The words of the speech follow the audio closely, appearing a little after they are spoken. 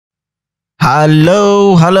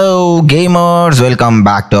Hello gamers, welcome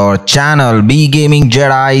back to our channel Be Gaming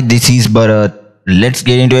Jedi. This is BuyADD. Let's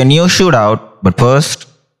get into a new shootout, but first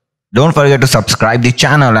don't forget to subscribe the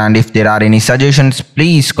channel, and if there are any suggestions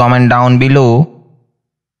please comment down below.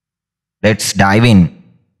 Let's dive in.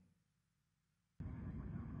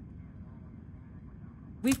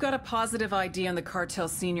 We've got a positive ID on the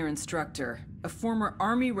cartel's senior instructor, a former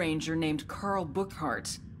army ranger named Carl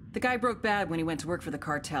Bookhart. The guy broke bad when he went to work for the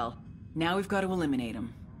cartel. Now we've got to eliminate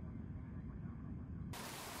him.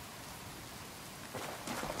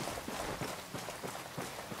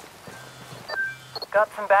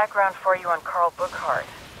 Got some background for you on Carl Bookhart.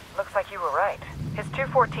 Looks like you were right. His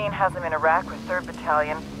 214 has him in Iraq with 3rd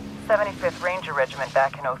Battalion, 75th Ranger Regiment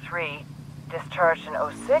back in '03, discharged in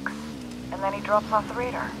 '06, and then he drops off the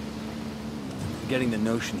radar. Getting the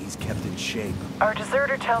notion he's kept in shape. Our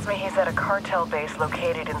deserter tells me he's at a cartel base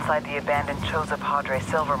located inside the abandoned Choza Padre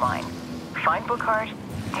silver mine. Find Bookhart,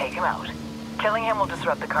 take him out. Killing him will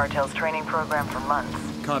disrupt the cartel's training program for months.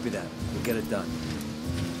 Copy that. We'll get it done.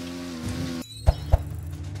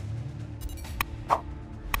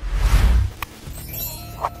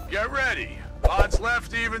 Get ready. Odds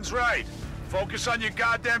left, evens right. Focus on your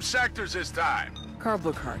goddamn sectors this time. Carl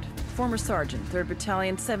Bookhart, former sergeant, 3rd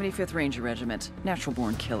Battalion, 75th Ranger Regiment,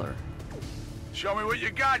 natural-born killer. Show me what you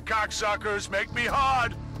got, cocksuckers. Make me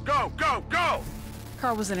hard. Go, go, go!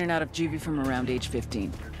 Carl was in and out of juvie from around age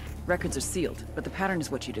 15. Records are sealed, but the pattern is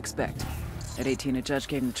what you'd expect. At 18, a judge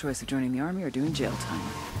gave him the choice of joining the army or doing jail time.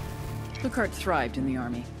 Bookhart thrived in the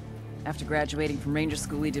army. After graduating from Ranger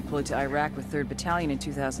School, he deployed to Iraq with 3rd Battalion in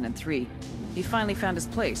 2003. He finally found his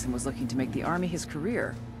place and was looking to make the army his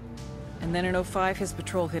career. And then in '05, his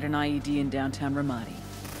patrol hit an IED in downtown Ramadi.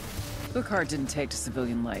 Bookhart didn't take to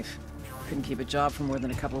civilian life. Couldn't keep a job for more than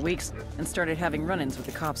a couple of weeks, and started having run-ins with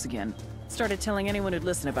the cops again. Started telling anyone who'd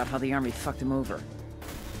listen about how the army fucked him over.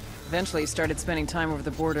 Eventually, he started spending time over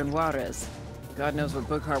the border in Juarez. God knows what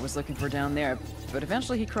Bookhart was looking for down there, but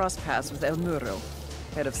eventually he crossed paths with El Muro,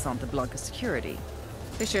 head of Santa Blanca security.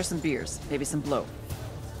 They share some beers, maybe some blow.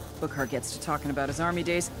 Bookhart gets to talking about his army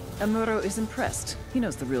days. El Muro is impressed. He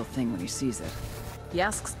knows the real thing when he sees it. He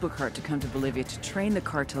asks Bookhart to come to Bolivia to train the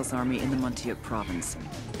cartel's army in the Montioc province.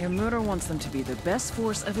 El Muro wants them to be the best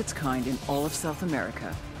force of its kind in all of South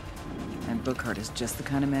America. And Bookhart is just the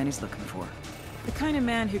kind of man he's looking for. The kind of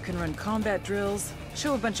man who can run combat drills,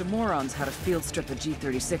 show a bunch of morons how to field strip a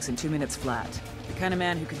G-36 in 2 minutes flat. The kind of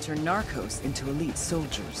man who can turn narcos into elite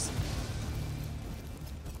soldiers.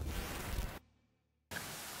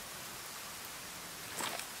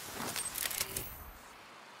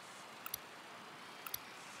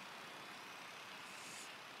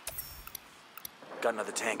 Got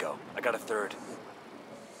another tango. I got a 3rd.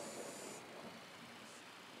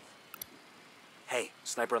 Hey,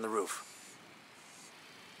 sniper on the roof.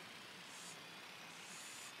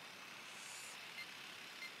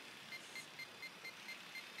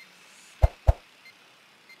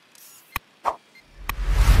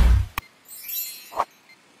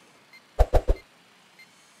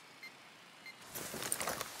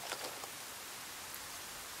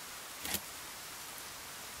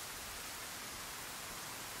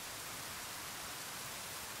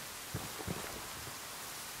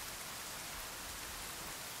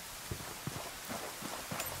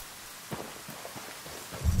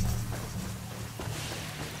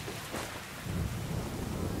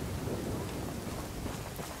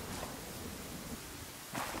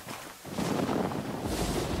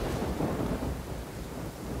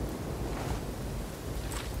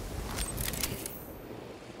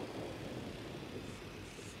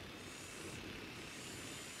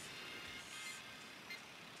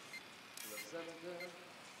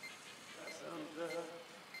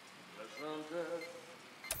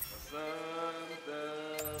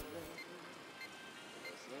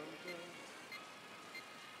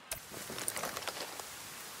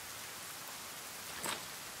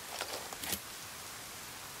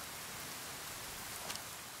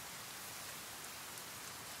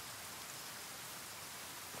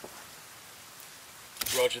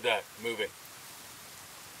 Roger that. Moving.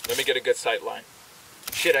 Let me get a good sight line.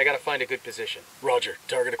 Shit, I gotta find a good position. Roger.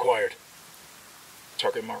 Target acquired.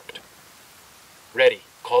 Target marked. Ready.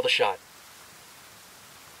 Call the shot.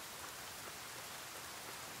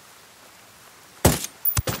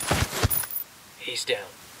 He's down.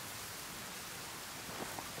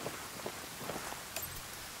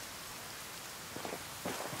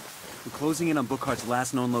 We're closing in on Bookhart's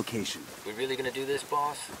last known location. We really gonna do this,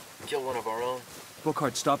 boss? Kill one of our own?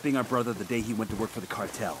 Bookhart stopped being our brother the day he went to work for the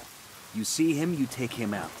cartel. You see him, you take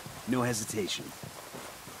him out. No hesitation.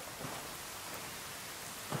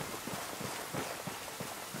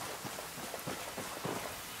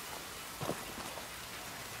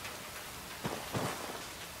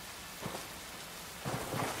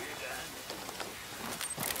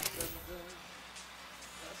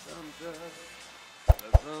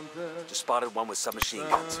 Just spotted one with submachine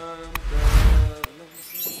guns.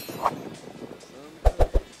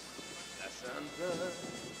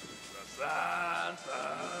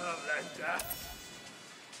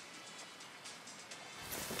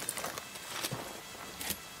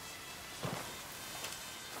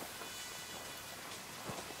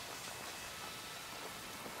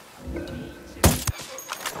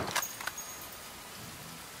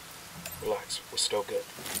 Relax, we're still good.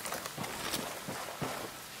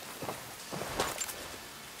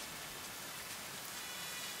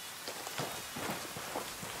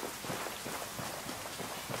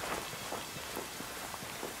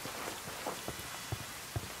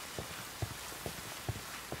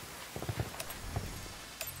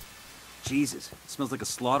 Jesus, it smells like a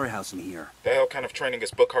slaughterhouse in here. The hell kind of training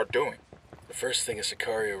is Bookhart doing? The first thing a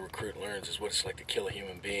Sicario recruit learns is what it's like to kill a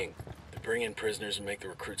human being. They bring in prisoners and make the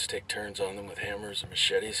recruits take turns on them with hammers and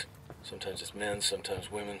machetes. Sometimes it's men, sometimes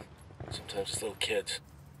women, sometimes it's little kids.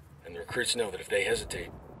 And the recruits know that if they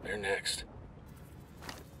hesitate, they're next.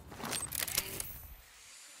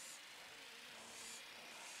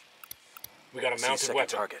 We got a mounted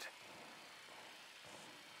weapon. Target.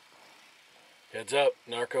 Heads up,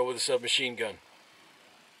 narco with a submachine gun.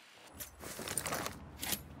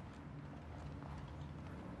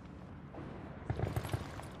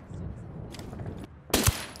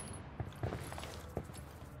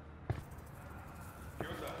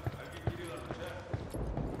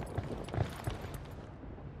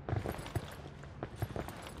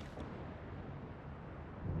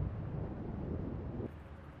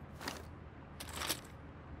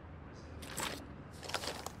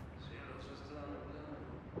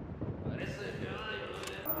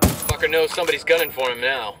 Fucker knows somebody's gunning for him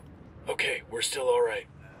now. Okay, we're still alright.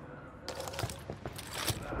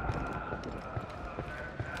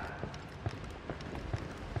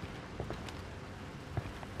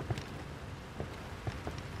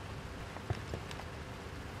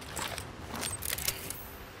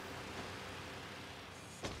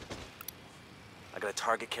 I got a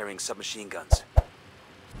target carrying submachine guns.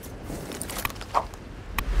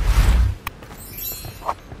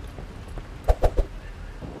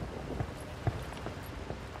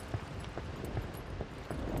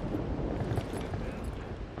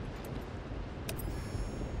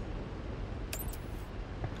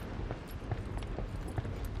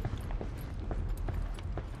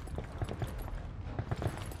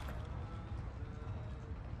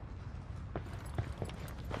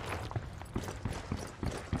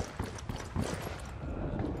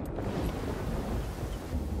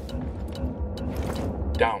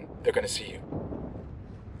 Down. They're gonna see you.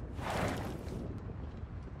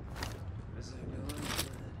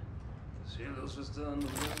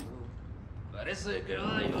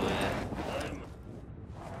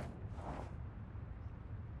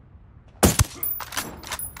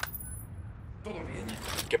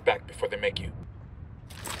 Get back before they make you.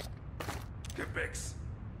 Get back.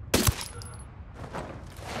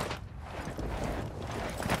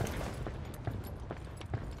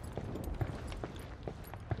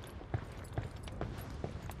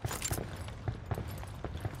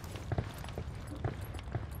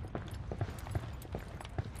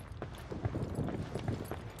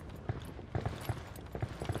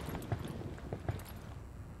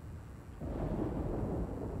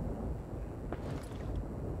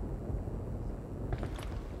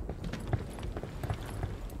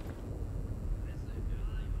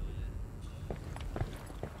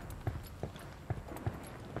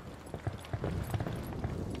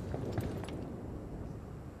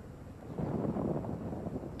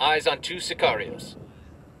 Eyes on 2 Sicarios.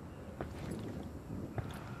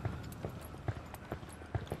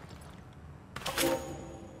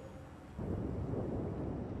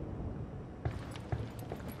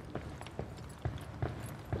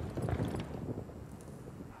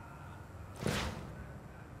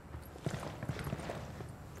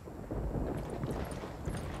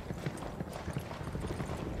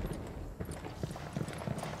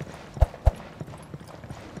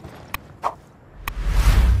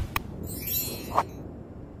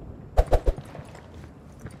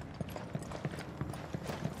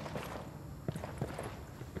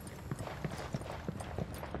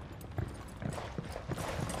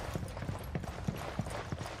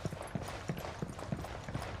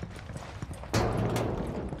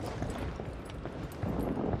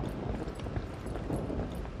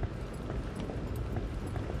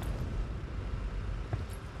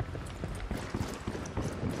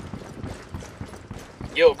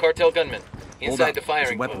 Yo, cartel gunman. Inside the firing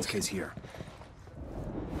There's a weapons post. case here.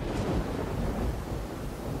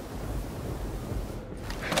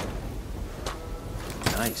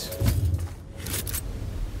 Nice.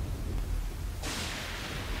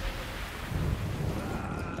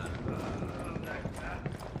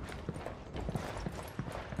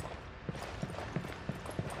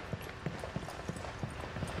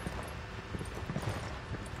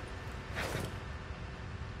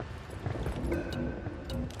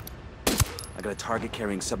 I got a target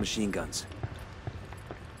carrying submachine guns.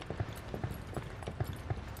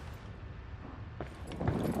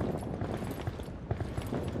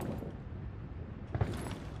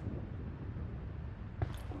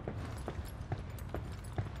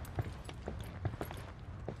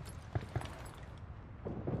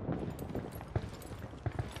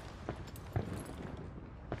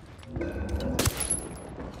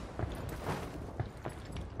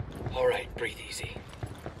 All right, breathe easy.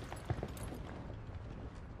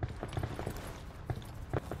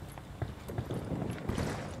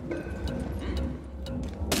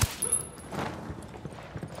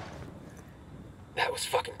 That was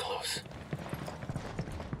fucking close.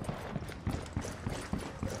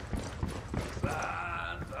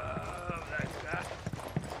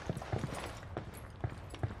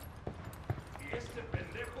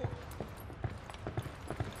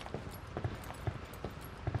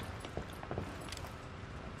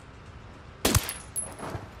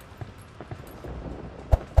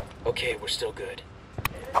 Okay, we're still good.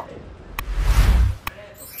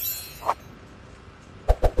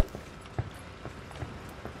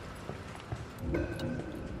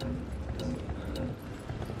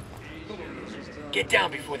 Get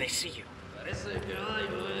down before they see you.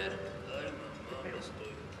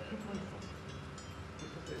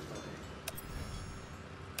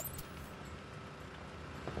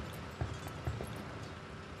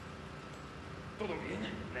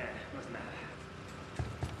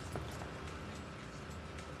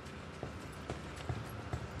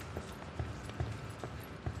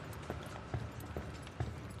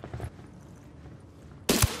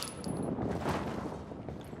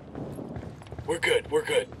 We're good, we're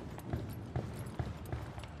good.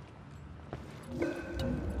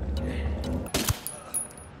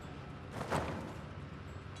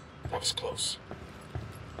 That was close.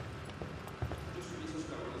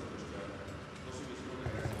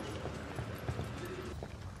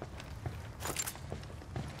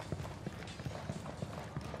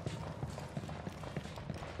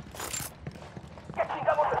 ¿Qué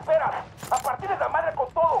chingados esperas? ¡A partir de la madre con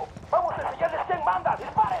todo! ¡Vamos a enseñarles quién manda!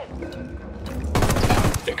 ¡Disparen!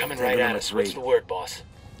 They're coming right at us. What's the word, boss?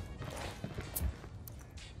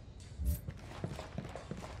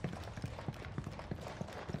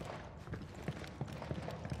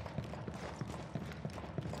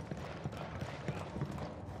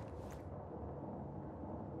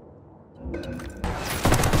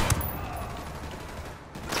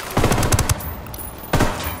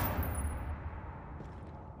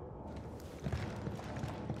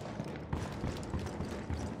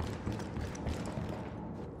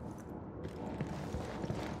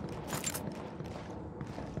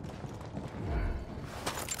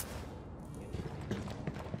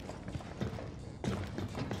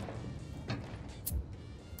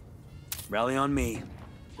 Rally on me.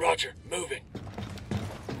 Roger, moving.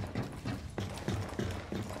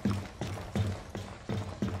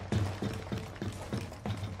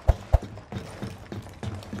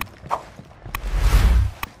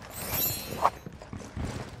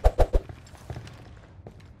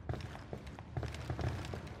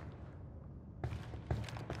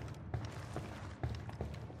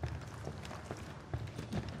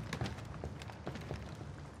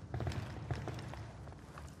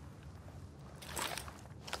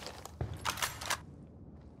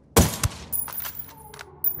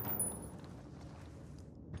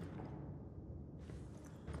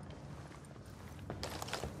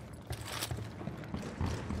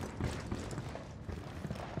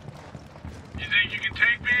 Think you can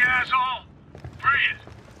take me, asshole? Bring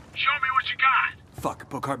it. Show me what you got. Fuck,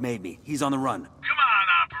 bookhart made me. He's on the run. Come on,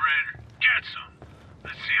 operator. Get some.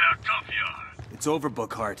 Let's see how tough you are. It's over,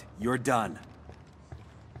 bookhart. You're done.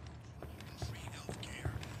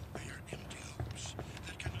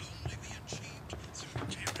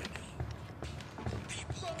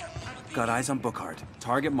 Got eyes on bookhart.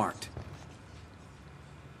 Target marked.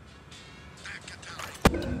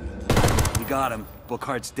 We got him.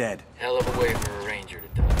 Bookhart's dead. Hell of a way for a ranger to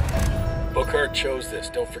die. Bookhart chose this,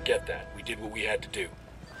 don't forget that. We did what we had to do.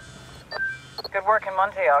 Good work in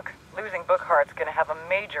Montauk. Losing Bookhart's gonna have a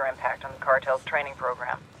major impact on the cartel's training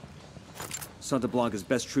program. Santa Blanca's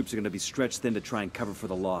best troops are going to be stretched thin to try and cover for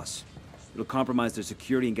the loss. It'll compromise their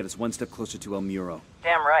security and get us one step closer to El Muro.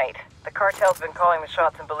 Damn right. The cartel's been calling the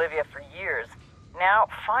shots in Bolivia for years. Now,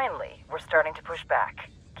 finally, we're starting to push back.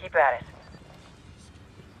 Keep at it.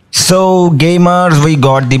 So gamers, we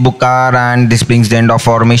got the bookhart and this brings the end of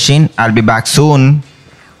our mission. I'll be back soon